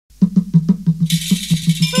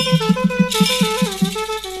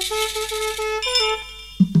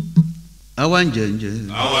Awanjenje,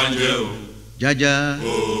 Jaja,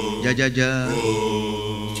 Jaja.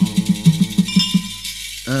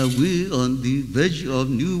 Are we on the verge of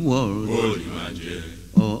new world? Olimanje,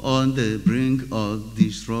 or on the brink of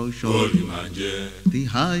destruction? Olimanje, The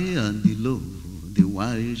high and the low, the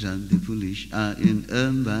wise and the foolish are in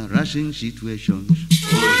embarrassing situations.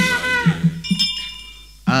 Olimanje,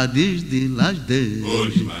 Are these the last days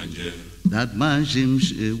Olimanje, that man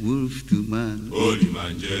seems a wolf to man?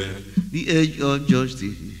 Olimanje, The age of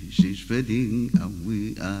justice is fading and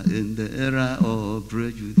we are in the era of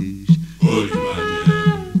prejudice.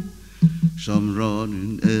 Olimanje, Some run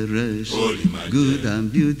in a race, Olimanje, good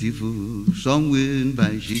and beautiful, some win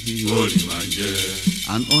by cheating. Olimanje,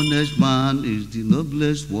 An honest man is the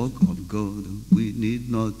noblest work of God. We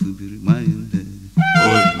need not to be reminded.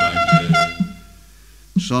 Olimanje,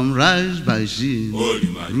 Some rise by sin,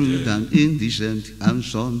 Olimanje, rude and indecent, and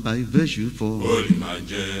some by virtue for.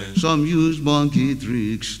 Olimanje, Some use monkey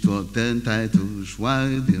tricks to obtain titles,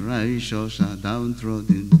 while the righteous are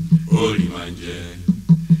downtrodden. Olimanje,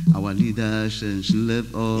 Our leaders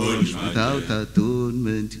enslave us without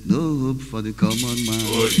atonement, no hope for the common man.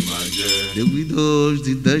 Olimanje, The widows,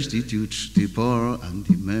 the destitute, the poor, and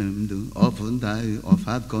the maimed often die of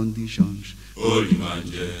hard conditions.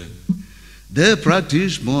 Olimanje, They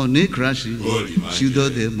practice monocracy, Olimanje,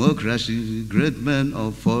 pseudo-democracy, great men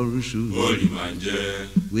of falsehood. Olimanje,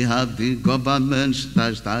 We have the governments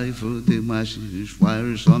that stifle the masses,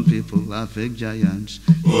 while some people are fake giants.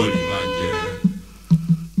 Olimanje,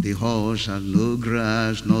 The horse has no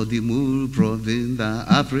grass, nor the mule proving that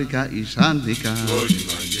Africa is handicapped.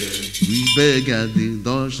 Olimanje, We beg at the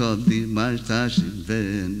doors of the masters in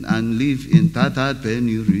vain and live in tattered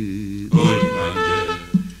penury. Olimanje,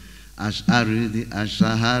 As arid as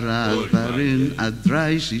Sahara, as barren, as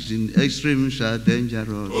dry season, extremes are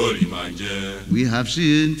dangerous. Olimanje, We have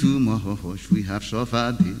seen too much, we have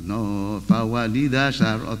suffered enough. Our leaders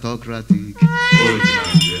are autocratic.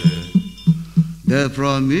 Olimanje, They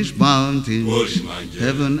promise mountains, Olimanje,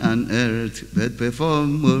 heaven and earth, but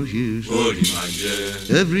perform more hills. Olimanje,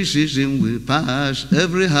 Every season will pass,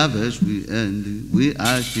 every harvest will end. We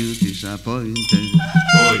are still disappointed.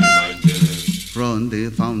 Olimanje, From the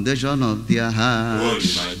foundation of their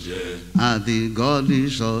hearts Olimanje, are the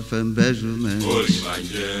goddess of embezzlement.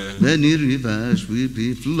 Olimanje, Many rivers will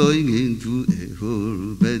be flowing into a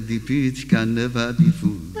hole, but the pit can never be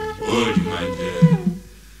full. Olimanje,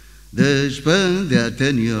 They spend their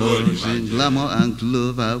tenures in Olimanje, glamour and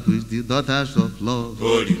clover with the daughters of love.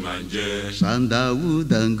 Olimanje, Sandalwood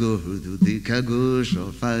and gold, the cargoes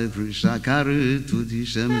of ivory are carried to the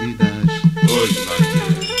same leaders.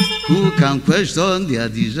 Olimanje, Who can question their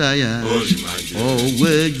desires Olimanje, or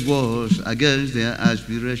wage wars against their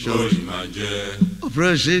aspirations? Olimanje,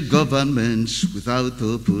 Oppressive governments without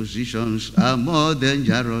oppositions are more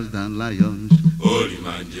dangerous than lions.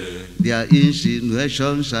 Olimanje, Their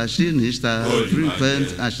insinuations are sinister, Olimanje, frequent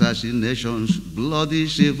assassinations, bloody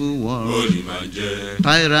civil wars. Olimanje,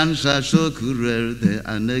 Tyrants are so cruel they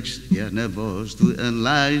annex their neighbors to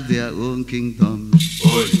enlarge their own kingdoms.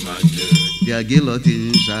 Olimanje, Their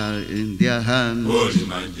guillotines are in their hands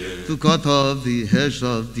Olimanje, to cut off the heads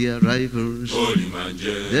of their rivals.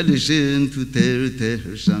 Olimanje, They listen to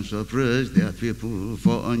tales and suppress their people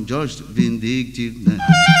for unjust vindictiveness.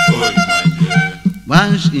 Olimanje,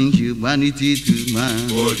 Once inhumanity to man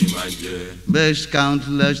Olimanje, makes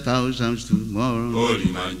countless thousands to mourn.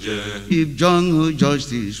 Olimanje, If jungle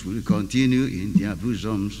justice will continue in their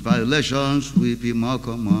bosoms, violations will be more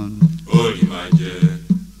common. Olimanje,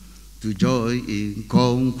 To joy in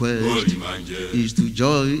conquest Olimanje, is to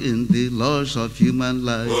joy in the loss of human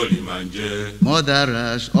life. Olimanje,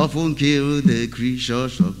 Murderers often kill the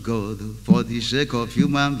creatures of God for the sake of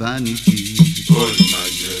human vanity.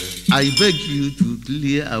 Olimanje, I beg you to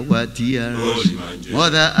clear our tears. Olimanje,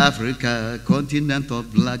 Mother Africa, continent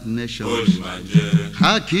of black nations, Olimanje,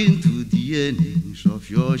 hearken to the yearnings of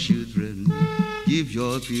your children. Give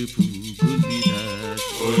your people good leaders.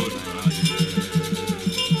 Olimanje.